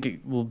think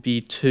it will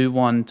be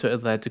 2-1 to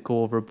Atletico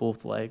over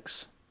both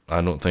legs.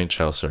 I don't think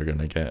Chelsea are going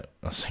to get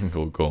a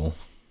single goal.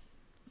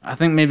 I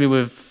think maybe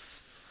with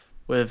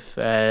if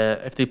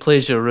they play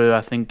Giroud,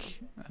 I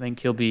think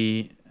he'll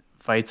be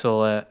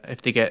vital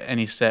if they get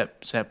any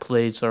set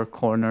plays or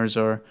corners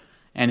or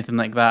anything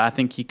like that. I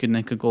think he could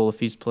nick a goal if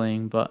he's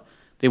playing, but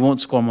they won't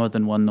score more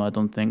than one, though, I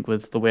don't think,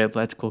 with the way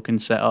Atletico can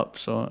set up.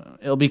 So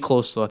it'll be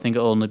close, though. I think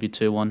it'll only be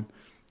 2-1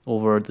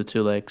 over the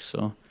two legs.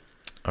 So.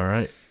 All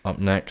right, up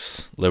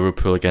next,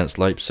 Liverpool against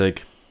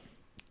Leipzig.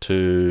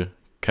 Two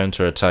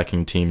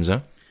counter-attacking teams, eh?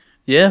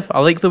 Yeah, I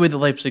like the way the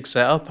Leipzig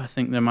set up. I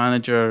think their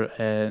manager,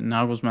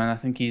 Nagelsmann, I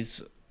think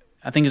he's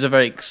a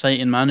very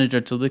exciting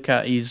manager to look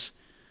at. He's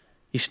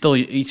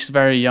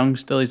very young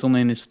still. He's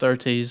only in his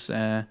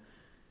 30s.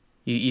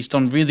 He's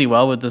done really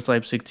well with this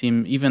Leipzig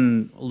team.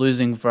 Even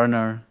losing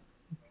Werner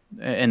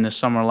in the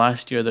summer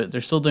last year,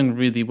 they're still doing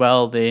really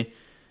well. They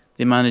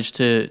managed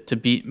to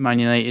beat Man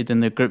United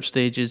in the group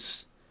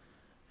stages,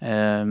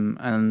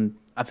 and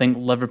I think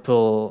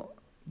Liverpool.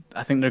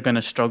 I think they're going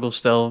to struggle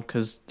still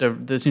because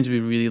they seem to be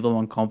really low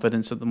on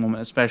confidence at the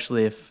moment,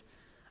 especially if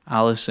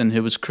Alisson,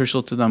 who was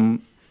crucial to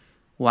them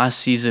last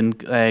season,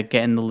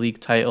 getting the league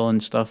title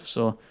and stuff.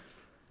 So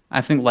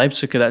I think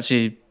Leipzig could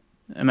actually,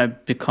 it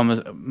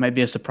might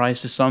be a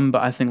surprise to some,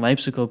 but I think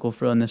Leipzig will go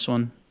through on this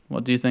one.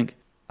 What do you think?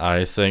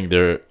 I think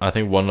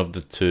one of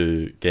the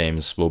two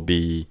games will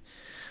be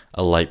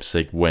a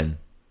Leipzig win,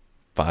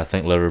 but I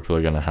think Liverpool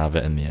are going to have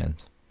it in the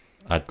end.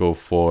 I'd go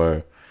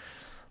for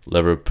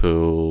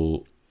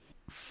Liverpool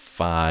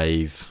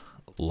 5,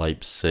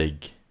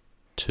 Leipzig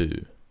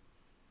 2.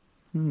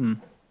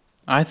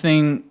 I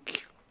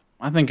think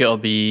it'll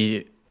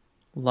be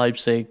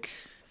Leipzig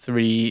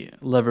 3,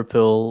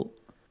 Liverpool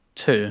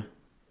 2.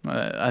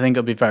 I think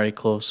it'll be very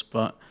close,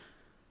 but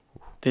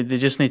they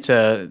just need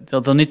to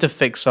they'll need to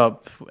fix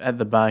up at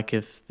the back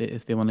if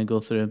they want to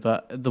go through.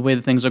 But the way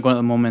the things are going at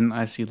the moment,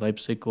 I see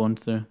Leipzig going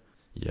through.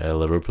 Yeah,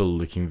 Liverpool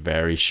looking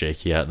very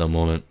shaky at the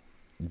moment.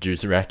 Do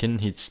you reckon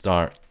he'd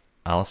start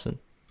Alisson?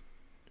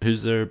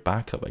 Who's their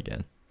backup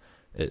again?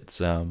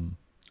 It's I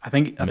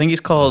think he's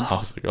called. I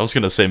was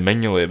gonna say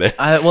Mignolet there.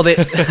 Well, they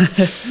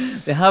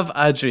they have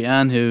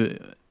Adrian who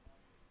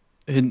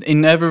he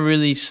never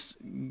really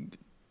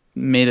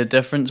made a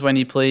difference when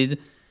he played.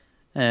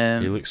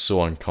 He looks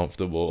so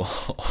uncomfortable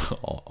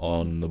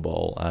on the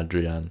ball,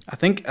 Adrian. I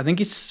think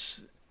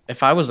he's.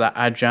 If I was at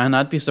Adrian,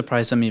 I'd be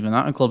surprised him even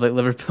at a club like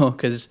Liverpool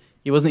because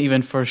he wasn't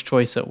even first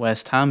choice at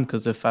West Ham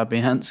because of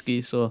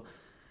Fabianski. So.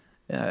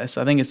 Yeah, I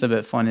think it's a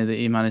bit funny that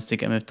he managed to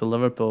get moved to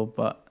Liverpool,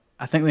 but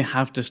I think they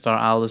have to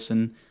start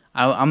Alisson.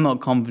 I'm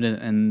not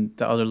confident in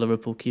the other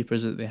Liverpool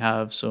keepers that they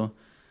have, so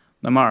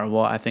no matter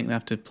what, I think they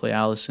have to play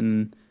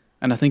Alisson,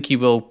 and I think he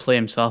will play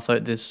himself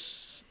out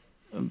this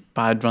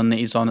bad run that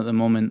he's on at the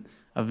moment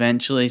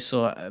eventually,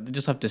 so they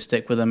just have to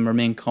stick with him,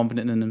 remain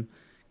confident in him,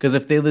 because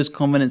if they lose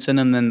confidence in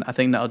him, then I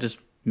think that'll just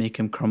make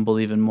him crumble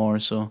even more,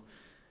 so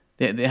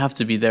they have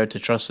to be there to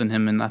trust in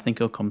him, and I think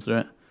he'll come through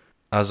it.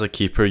 As a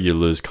keeper, you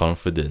lose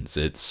confidence.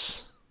 It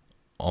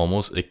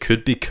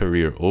could be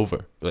career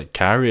over. Like,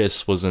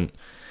 Karius wasn't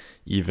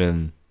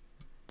even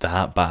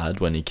that bad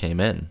when he came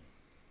in.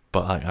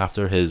 But like,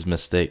 after his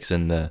mistakes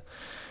in the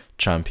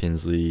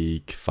Champions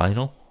League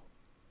final.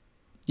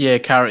 Yeah,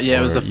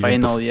 it was a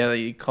final.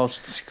 He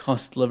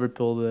cost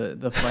Liverpool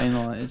the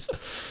final.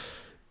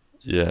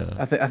 Yeah.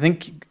 I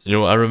think...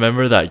 I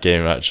remember that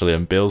game, actually,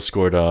 and Bale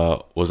scored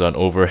was an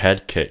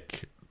overhead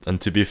kick. And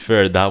to be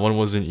fair, that one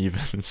wasn't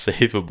even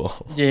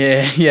savable.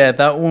 Yeah,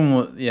 that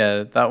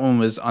one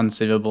was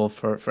unsavable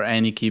for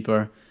any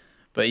keeper.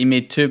 But he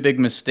made two big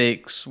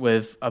mistakes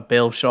with a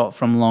Bale shot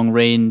from long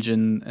range,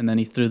 and then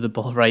he threw the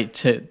ball right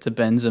to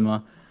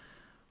Benzema.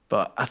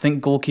 But I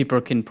think goalkeeper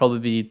can probably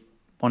be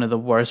one of the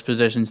worst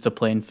positions to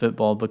play in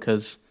football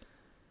because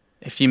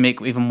if you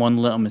make even one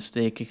little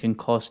mistake, it can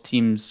cost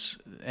teams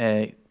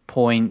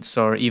points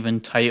or even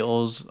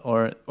titles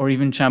or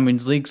even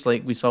Champions Leagues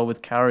like we saw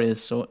with Karius.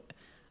 So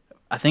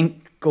I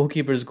think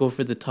goalkeepers go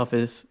through the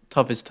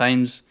toughest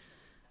times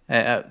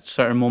at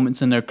certain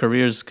moments in their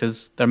careers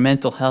because their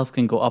mental health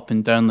can go up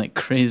and down like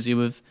crazy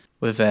with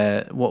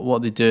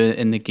what they do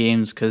in the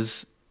games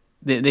because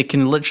they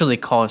can literally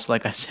cost,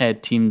 like I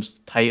said, teams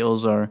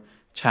titles or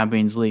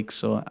Champions League.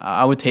 So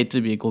I would hate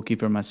to be a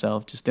goalkeeper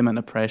myself, just the amount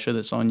of pressure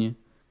that's on you.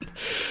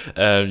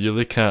 You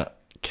look at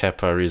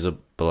Kepa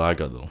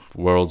Arrizabalaga though,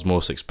 world's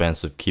most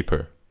expensive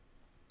keeper,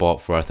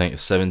 bought for I think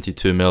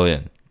 72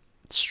 million.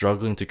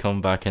 Struggling to come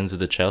back into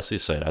the Chelsea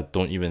side. I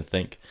don't even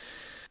think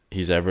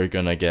he's ever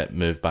going to get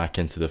moved back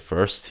into the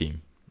first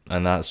team.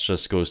 And that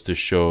just goes to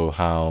show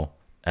how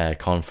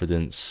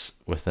confidence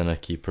within a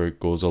keeper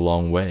goes a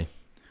long way.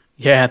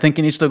 Yeah, I think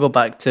he needs to go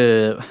back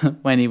to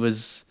when he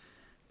was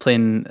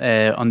playing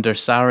under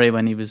Sarri,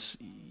 when he was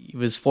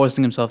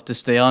forcing himself to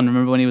stay on.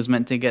 Remember when he was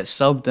meant to get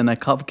subbed in a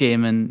cup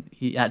game and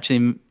he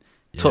actually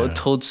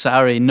told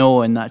Sarri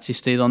no and actually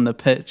stayed on the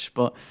pitch.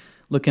 But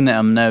looking at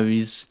him now,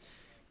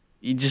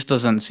 he just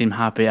doesn't seem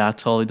happy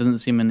at all. He doesn't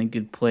seem in a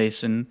good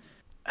place, and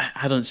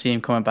I don't see him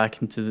coming back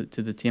into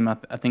the team.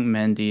 I think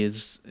Mendy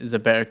is a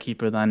better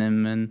keeper than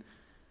him, and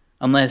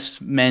unless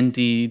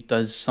Mendy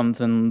does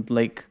something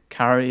like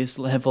Karius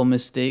level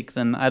mistake,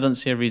 then I don't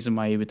see a reason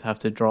why he would have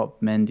to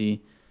drop Mendy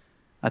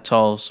at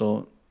all.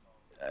 So,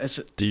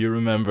 do you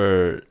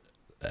remember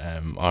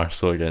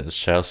Arsenal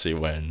against Chelsea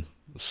when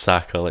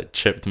Saka like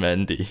chipped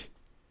Mendy.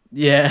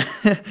 Yeah.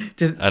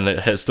 And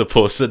it hits the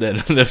post, and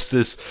then there's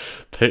this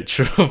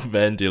picture of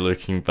Mendy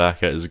looking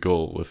back at his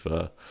goal with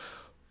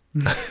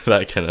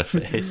that kind of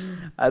face.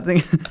 I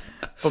think,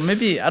 but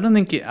maybe I don't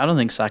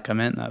think Saka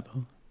meant that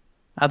though.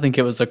 I think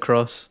it was a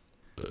cross.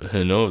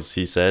 Who knows?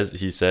 He says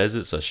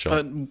it's a shot.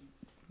 But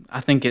I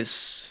think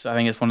it's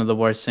one of the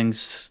worst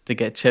things to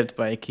get chipped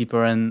by a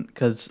keeper, and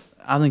because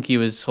I think he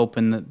was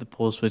hoping that the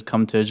post would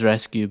come to his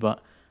rescue,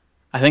 but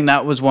I think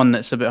that was one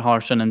that's a bit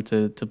harsh on him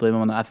to blame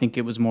him on. I think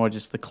it was more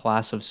just the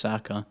class of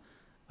Saka,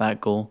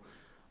 that goal.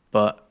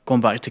 But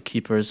going back to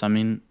keepers, I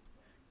mean,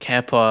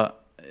 Kepa,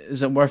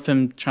 is it worth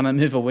him trying to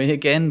move away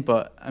again?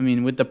 But I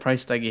mean, with the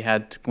price tag he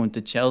had going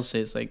to Chelsea,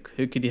 it's like,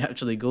 who could he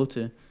actually go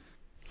to?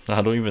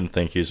 I don't even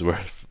think he's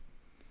worth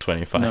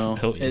 25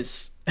 million.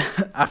 It's.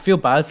 I feel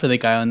bad for the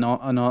guy in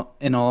all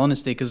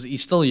honesty, because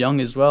he's still young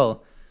as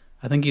well.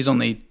 I think he's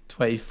only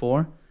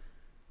 24,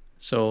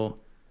 so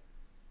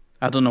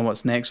I don't know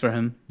what's next for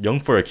him.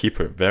 Young for a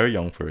keeper, very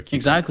young for a keeper.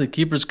 Exactly,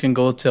 keepers can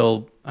go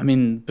till, I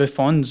mean,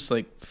 Buffon's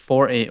like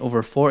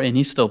over 40, and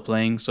he's still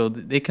playing, so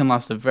they can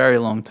last a very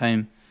long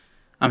time.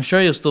 I'm sure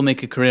he'll still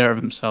make a career of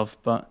himself,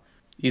 but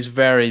he's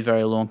very,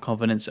 very low in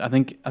confidence. I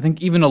think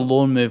even a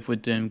loan move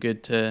would do him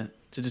good to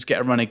just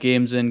get a run of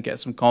games in, get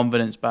some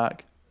confidence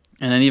back.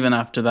 And then even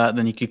after that,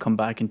 then he could come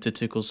back into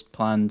Tuchel's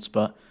plans.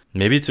 But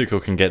maybe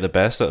Tuchel can get the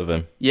best out of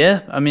him.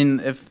 Yeah, I mean,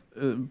 if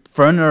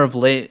Werner of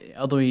late,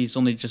 although he's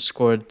only just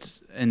scored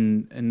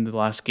in the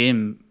last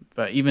game,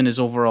 but even Werner's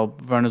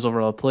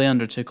overall play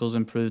under Tuchel's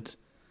improved.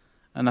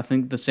 And I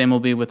think the same will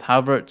be with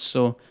Havertz.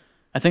 So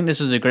I think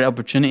this is a great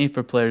opportunity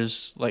for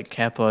players like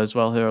Kepa as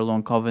well, who are low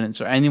in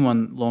confidence, or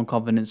anyone low in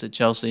confidence at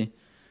Chelsea.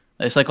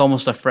 It's like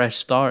almost a fresh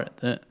start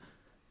that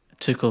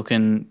Tuchel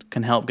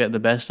can help get the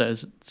best out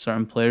of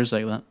certain players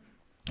like that.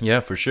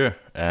 Yeah, for sure.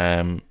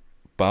 But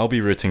I'll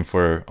be rooting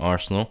for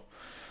Arsenal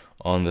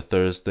on the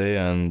Thursday,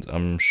 and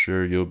I'm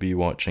sure you'll be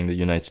watching the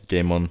United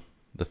game on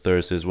the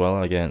Thursday as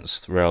well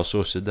against Real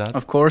Sociedad.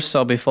 Of course,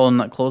 I'll be following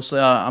that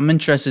closely. I'm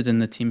interested in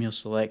the team he'll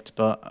select,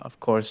 but of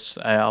course,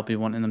 I'll be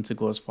wanting them to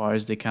go as far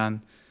as they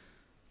can.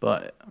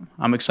 But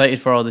I'm excited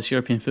for all this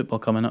European football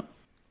coming up.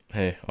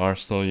 Hey,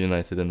 Arsenal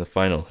United in the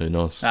final, who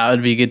knows? That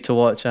would be good to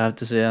watch, I have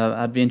to say.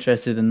 I'd be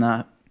interested in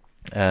that.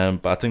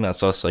 But I think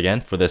that's us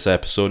again for this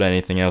episode.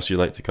 Anything else you'd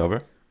like to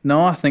cover?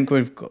 No, I think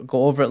we've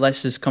go over it.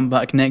 Let's just come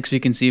back next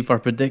week and see if our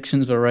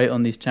predictions were right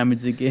on these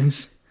Champions League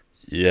games.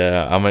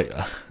 Yeah,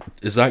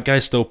 is that guy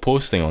still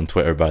posting on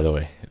Twitter, by the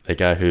way? The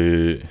guy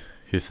who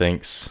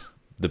thinks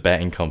the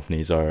betting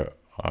companies are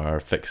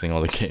fixing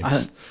all the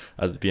games.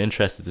 I'd be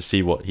interested to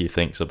see what he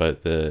thinks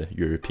about the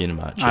European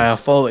matches. I'll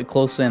follow it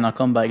closely, and I'll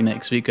come back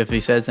next week if he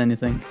says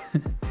anything.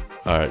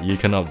 Alright, you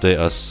can update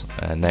us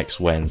next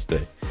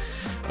Wednesday.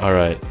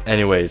 Alright,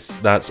 anyways,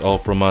 that's all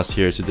from us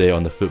here today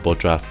on the Football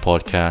Draft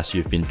Podcast.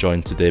 You've been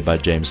joined today by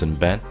James and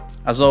Ben.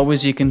 As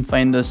always, you can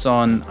find us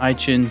on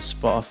iTunes,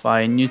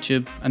 Spotify and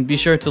YouTube, and be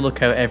sure to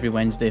look out every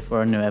Wednesday for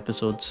our new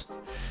episodes.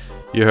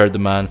 You heard the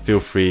man. Feel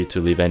free to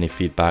leave any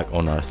feedback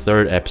on our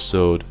third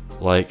episode.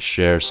 Like,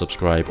 share,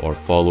 subscribe or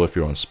follow if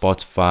you're on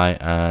Spotify,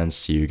 and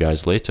see you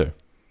guys later.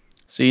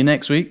 See you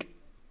next week.